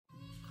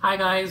Hi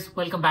guys,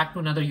 welcome back to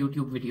another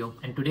YouTube video,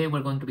 and today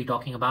we're going to be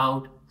talking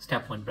about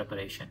Step 1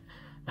 preparation.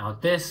 Now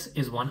this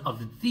is one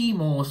of the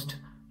most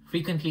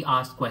frequently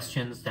asked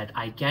questions that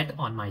I get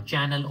on my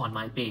channel, on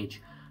my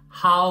page.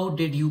 How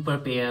did you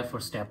prepare for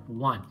Step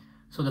 1?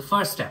 So the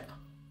first step,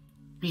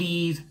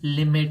 please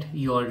limit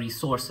your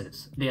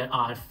resources. There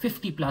are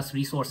 50 plus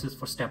resources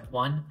for Step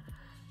 1.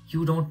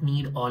 You don't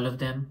need all of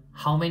them.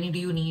 How many do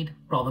you need?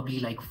 Probably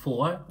like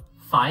 4,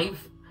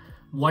 5.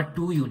 What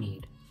do you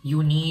need?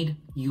 You need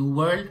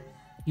UWorld,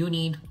 you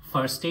need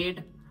first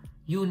aid,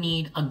 you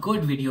need a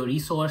good video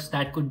resource.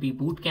 That could be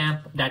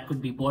bootcamp, that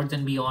could be Boards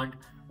and Beyond.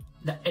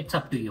 It's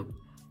up to you.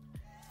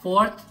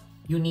 Fourth,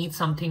 you need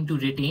something to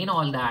retain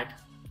all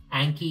that,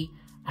 Anki.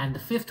 And the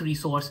fifth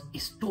resource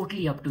is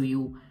totally up to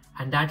you.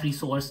 And that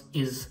resource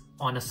is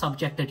on a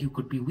subject that you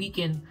could be weak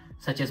in,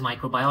 such as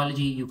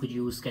microbiology. You could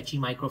use Sketchy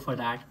Micro for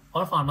that,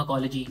 or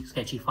pharmacology,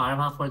 Sketchy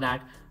Pharma for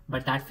that.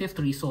 But that fifth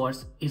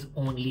resource is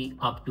only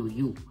up to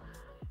you.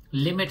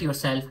 Limit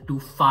yourself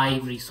to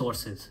 5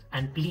 resources,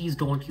 and please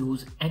don't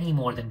use any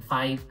more than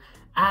 5,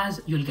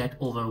 as you'll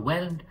get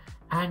overwhelmed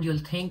and you'll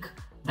think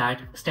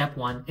that Step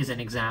 1 is an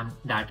exam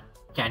that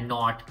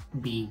cannot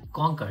be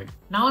conquered.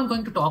 Now I'm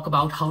going to talk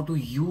about how to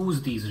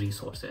use these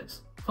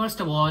resources. First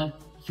of all,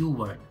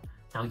 UWorld.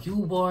 Now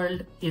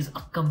UWorld is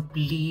a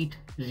complete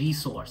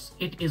resource.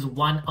 It is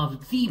one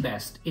of the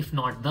best, if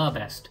not the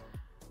best,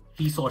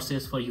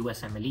 resources for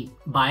USMLE.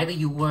 Buy the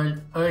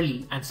UWorld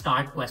early and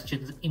start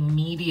questions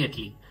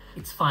immediately.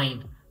 It's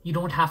fine. You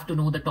don't have to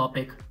know the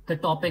topic. The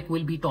topic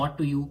will be taught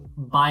to you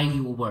by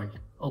UWorld,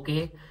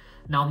 okay?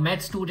 Now med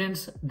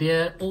students,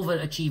 they're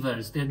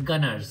overachievers, they're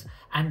gunners,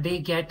 and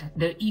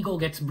their ego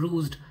gets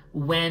bruised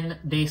when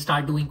they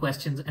start doing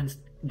questions and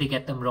they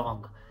get them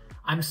wrong.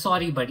 I'm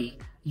sorry, buddy.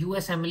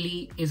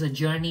 USMLE is a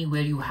journey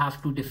where you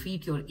have to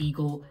defeat your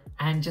ego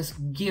and just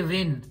give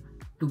in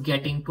to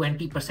getting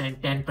 20%,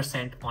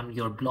 10% on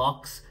your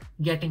blocks,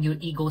 getting your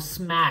ego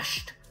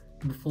smashed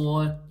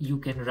before you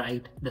can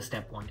write the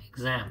Step 1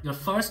 exam. Your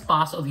first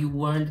pass of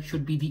UWorld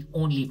should be the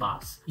only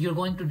pass. You're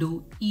going to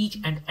do each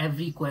and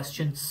every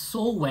question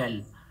so well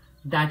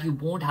that you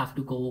won't have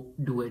to go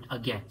do it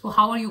again. So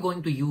how are you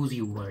going to use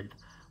UWorld?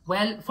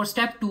 Well, for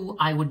Step 2,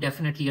 I would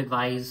definitely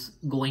advise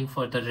going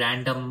for the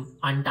random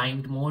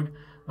untimed mode.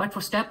 But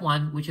for Step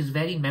 1, which is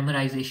very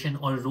memorization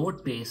or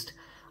rote based,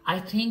 I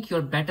think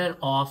you're better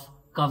off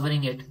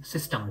covering it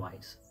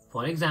system-wise.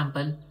 For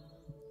example,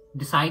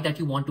 decide that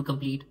you want to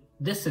complete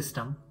this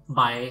system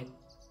by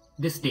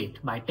this date,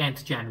 by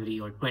 10th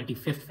January or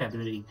 25th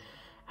February,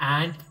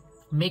 and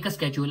make a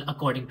schedule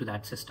according to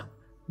that system.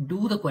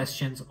 Do the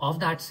questions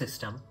of that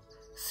system,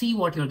 see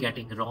what you're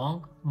getting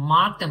wrong,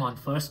 mark them on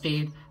first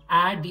aid,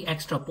 add the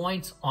extra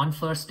points on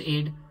first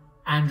aid,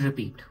 and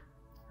repeat.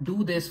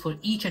 Do this for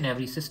each and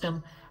every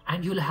system,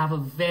 and you'll have a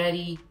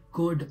very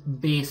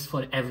good base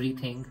for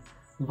everything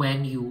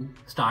when you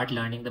start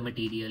learning the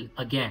material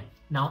again.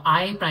 Now,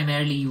 I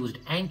primarily used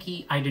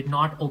Anki. I did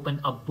not open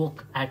a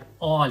book at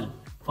all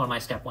for my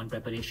Step 1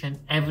 preparation.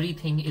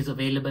 Everything is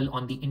available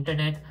on the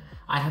internet.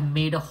 I have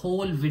made a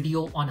whole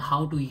video on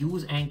how to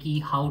use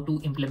Anki, how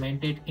to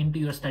implement it into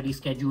your study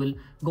schedule.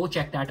 Go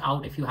check that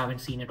out if you haven't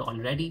seen it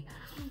already.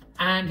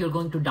 And you're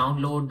going to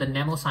download the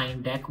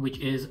Mnemosyne deck, which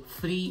is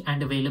free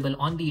and available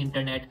on the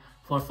internet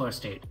for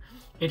first aid.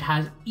 It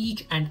has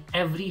each and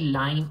every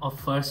line of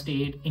first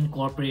aid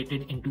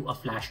incorporated into a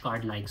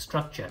flashcard-like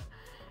structure.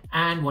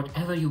 And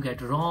whatever you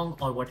get wrong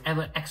or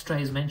whatever extra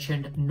is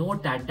mentioned,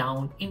 note that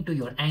down into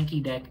your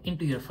Anki deck,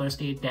 into your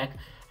first aid deck,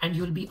 and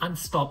you'll be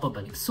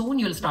unstoppable. Soon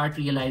you'll start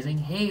realizing,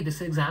 hey, this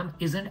exam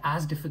isn't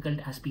as difficult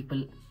as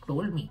people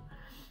told me.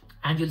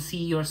 And you'll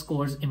see your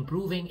scores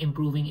improving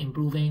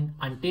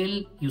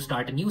until you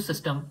start a new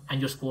system and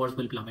your scores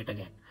will plummet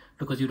again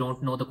because you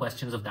don't know the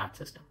questions of that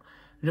system.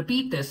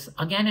 Repeat this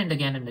again and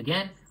again and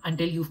again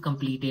until you've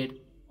completed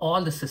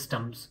all the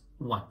systems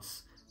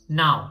once.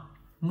 Now,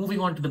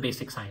 moving on to the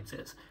basic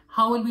sciences.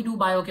 How will we do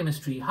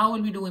biochemistry? How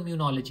will we do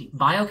immunology?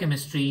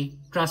 Biochemistry,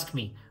 trust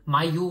me,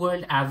 my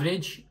UWorld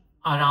average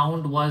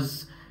around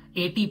was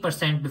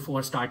 80%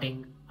 before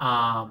starting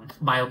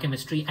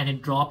biochemistry, and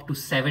it dropped to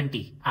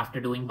 70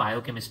 after doing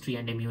biochemistry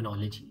and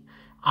immunology.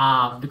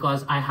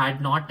 Because I had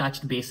not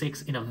touched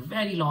basics in a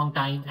very long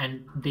time,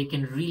 and they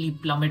can really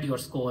plummet your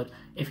score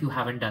if you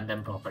haven't done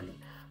them properly.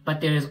 But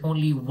there is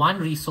only one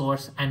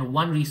resource and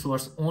one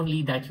resource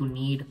only that you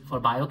need for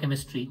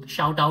biochemistry.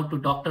 Shout out to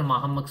Dr.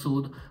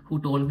 Maksud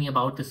who told me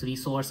about this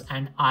resource,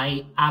 and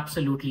I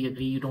absolutely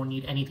agree. You don't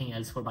need anything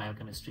else for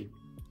biochemistry.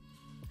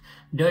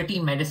 Dirty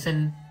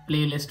Medicine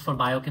playlist for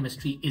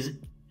biochemistry is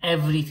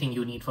everything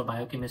you need for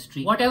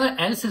biochemistry. Whatever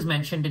else is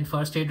mentioned in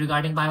first aid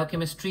regarding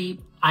biochemistry,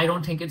 I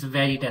don't think it's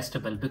very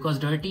testable because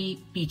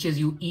Dirty teaches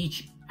you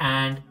each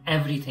and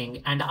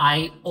everything, and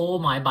I owe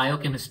my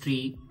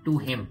biochemistry to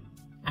him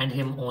and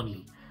him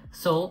only.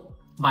 So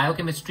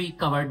biochemistry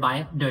covered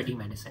by Dirty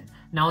Medicine.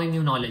 Now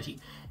immunology.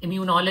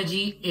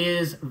 Immunology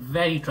is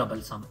very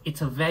troublesome.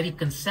 It's a very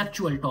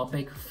conceptual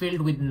topic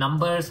filled with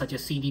numbers such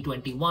as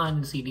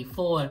CD21,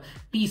 CD4,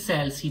 T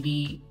cell,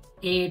 CD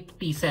innate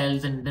T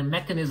cells and the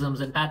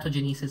mechanisms and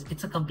pathogenesis.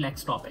 It's a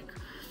complex topic.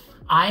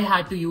 I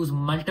had to use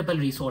multiple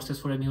resources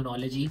for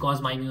immunology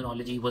because my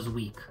immunology was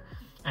weak.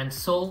 And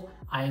so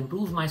I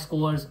improved my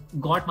scores,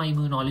 got my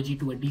immunology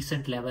to a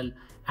decent level,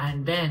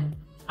 and then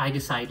I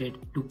decided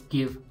to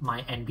give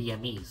my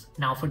NBMEs.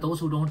 Now, for those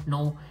who don't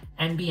know,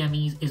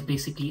 NBMEs is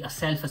basically a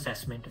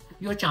self-assessment,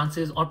 your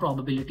chances or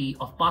probability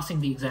of passing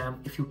the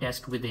exam if you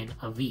test within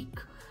a week.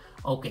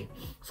 Okay,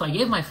 so I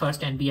gave my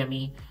first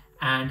NBME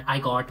and I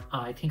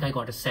think I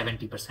got a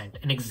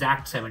 70%, an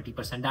exact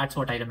 70%. That's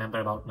what I remember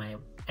about my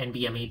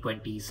NBME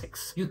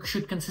 26. You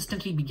should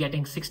consistently be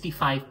getting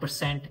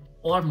 65%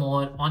 or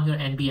more on your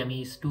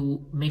NBMEs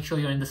to make sure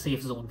you're in the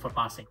safe zone for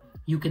passing.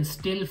 You can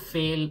still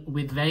fail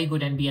with very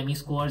good NBME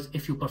scores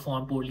if you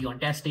perform poorly on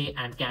test day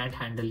and can't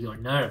handle your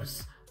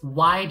nerves.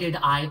 Why did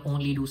I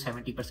only do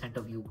 70%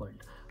 of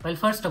UWorld? Well,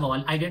 first of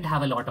all, I didn't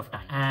have a lot of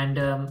time,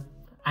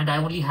 and I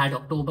only had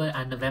October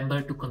and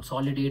November to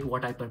consolidate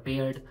what I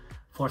prepared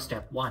for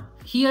step 1.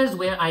 Here's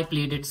where I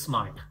played it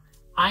smart.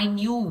 I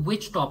knew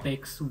which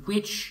topics,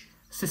 which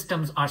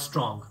systems are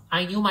strong.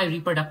 I knew my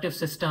reproductive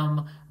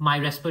system, my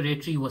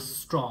respiratory was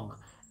strong,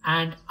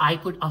 and I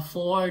could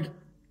afford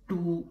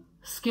to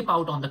skip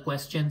out on the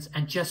questions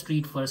and just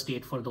read first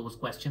aid for those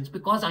questions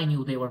because I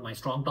knew they were my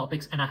strong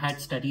topics and I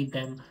had studied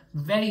them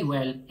very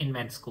well in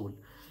med school.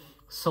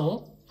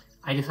 So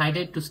I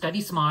decided to study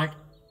smart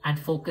and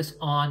focus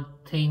on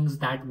things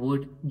that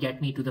would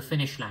get me to the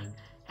finish line.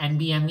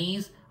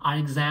 NBMEs are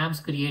exams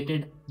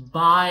created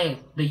by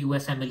the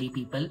USMLE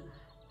people,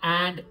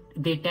 and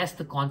they test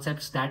the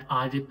concepts that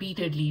are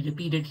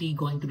repeatedly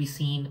going to be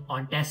seen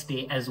on test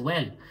day as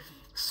well.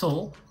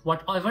 So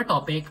whatever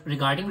topic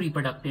regarding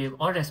reproductive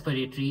or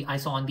respiratory I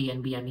saw on the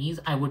NBMEs,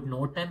 I would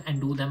note them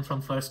and do them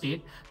from first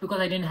aid because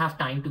I didn't have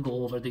time to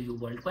go over the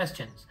UWorld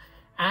questions.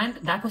 And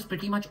that was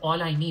pretty much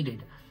all I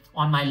needed.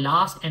 On my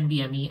last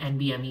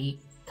NBME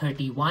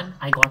 31,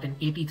 I got an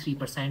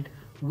 83%,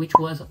 which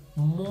was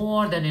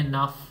more than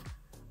enough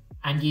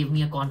and gave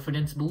me a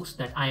confidence boost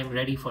that I am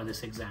ready for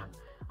this exam.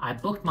 I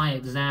booked my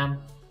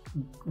exam,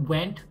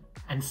 went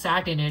and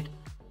sat in it,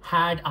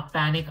 had a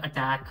panic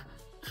attack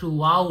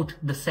throughout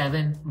the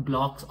 7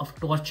 blocks of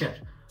torture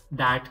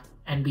that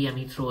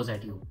NBME throws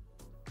at you.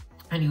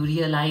 And you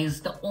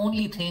realize the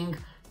only thing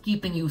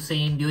keeping you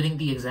sane during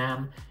the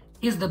exam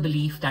is the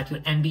belief that your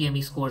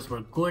NBME scores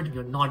were good,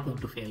 you're not going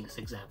to fail this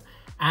exam.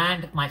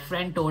 And my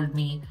friend told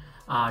me,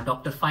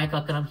 Dr. Faik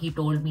Akram, he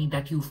told me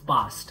that you've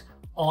passed.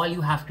 All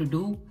you have to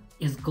do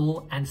is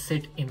go and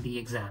sit in the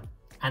exam.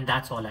 And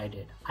that's all I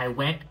did. I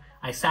went,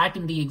 I sat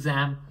in the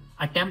exam,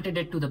 attempted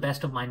it to the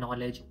best of my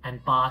knowledge,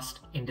 and passed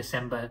in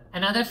December.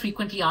 Another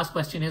frequently asked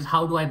question is,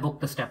 how do I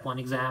book the step 1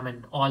 exam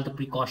and all the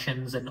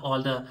precautions and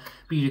all the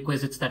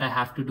prerequisites that I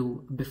have to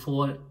do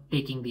before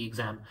taking the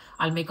exam?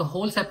 I'll make a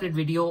whole separate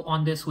video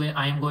on this where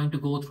I am going to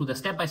go through the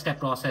step-by-step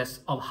process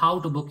of how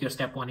to book your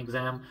step 1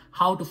 exam,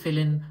 how to fill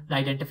in the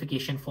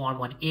identification form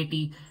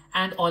 180,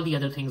 and all the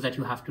other things that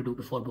you have to do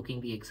before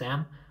booking the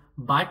exam.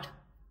 But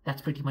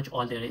that's pretty much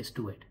all there is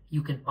to it.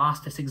 You can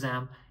pass this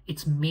exam.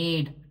 It's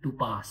made to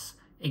pass.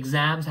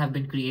 Exams have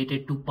been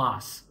created to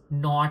pass,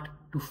 not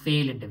to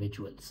fail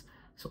individuals.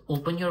 So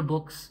open your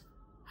books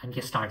and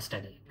just start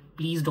studying.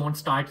 Please don't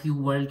start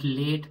UWorld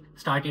late.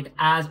 Start it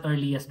as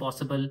early as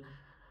possible.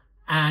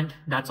 And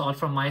that's all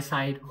from my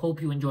side.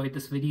 Hope you enjoyed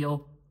this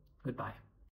video. Goodbye.